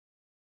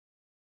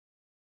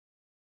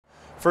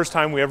First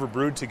time we ever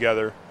brewed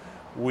together,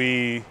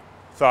 we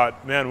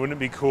thought, man, wouldn't it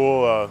be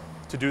cool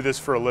to do this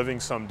for a living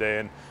someday?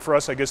 And for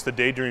us, I guess the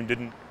daydream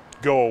didn't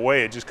go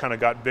away. It just kind of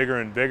got bigger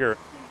and bigger.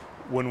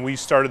 When we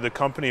started the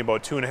company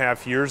about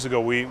 2.5 years ago,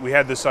 we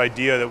had this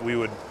idea that we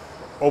would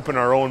open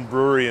our own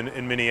brewery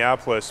in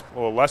Minneapolis.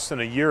 Well, less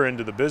than a year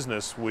into the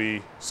business,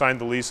 we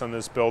signed the lease on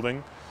this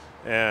building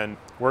and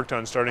worked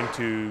on starting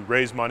to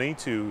raise money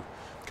to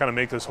kind of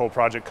make this whole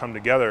project come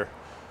together.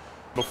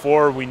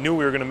 Before we knew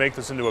we were going to make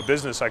this into a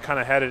business, I kind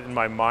of had it in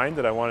my mind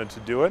that I wanted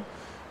to do it.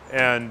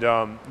 And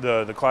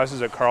the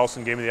classes at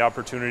Carlson gave me the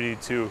opportunity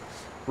to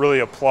really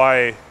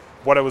apply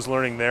what I was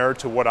learning there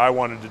to what I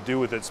wanted to do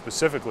with it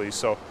specifically.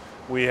 So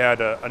we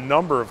had a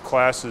number of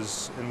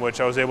classes in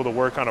which I was able to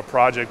work on a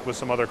project with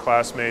some other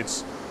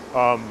classmates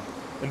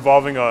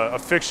involving a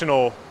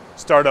fictional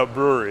startup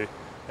brewery.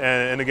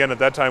 And again, at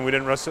that time, we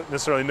didn't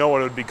necessarily know what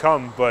it would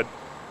become, but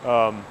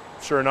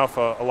sure enough,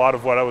 a lot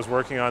of what I was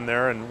working on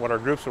there and what our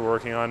groups were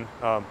working on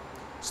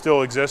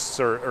still exists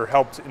or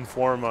helped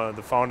inform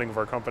the founding of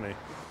our company.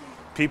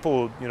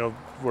 People,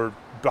 were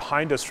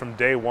behind us from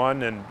day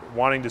one and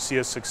wanting to see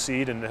us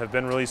succeed and have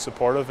been really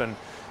supportive. And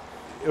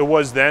it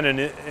was then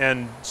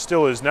and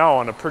still is now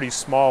on a pretty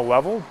small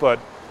level, but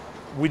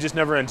we just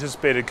never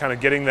anticipated kind of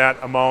getting that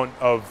amount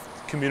of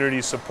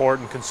community support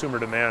and consumer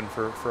demand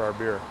for our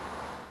beer.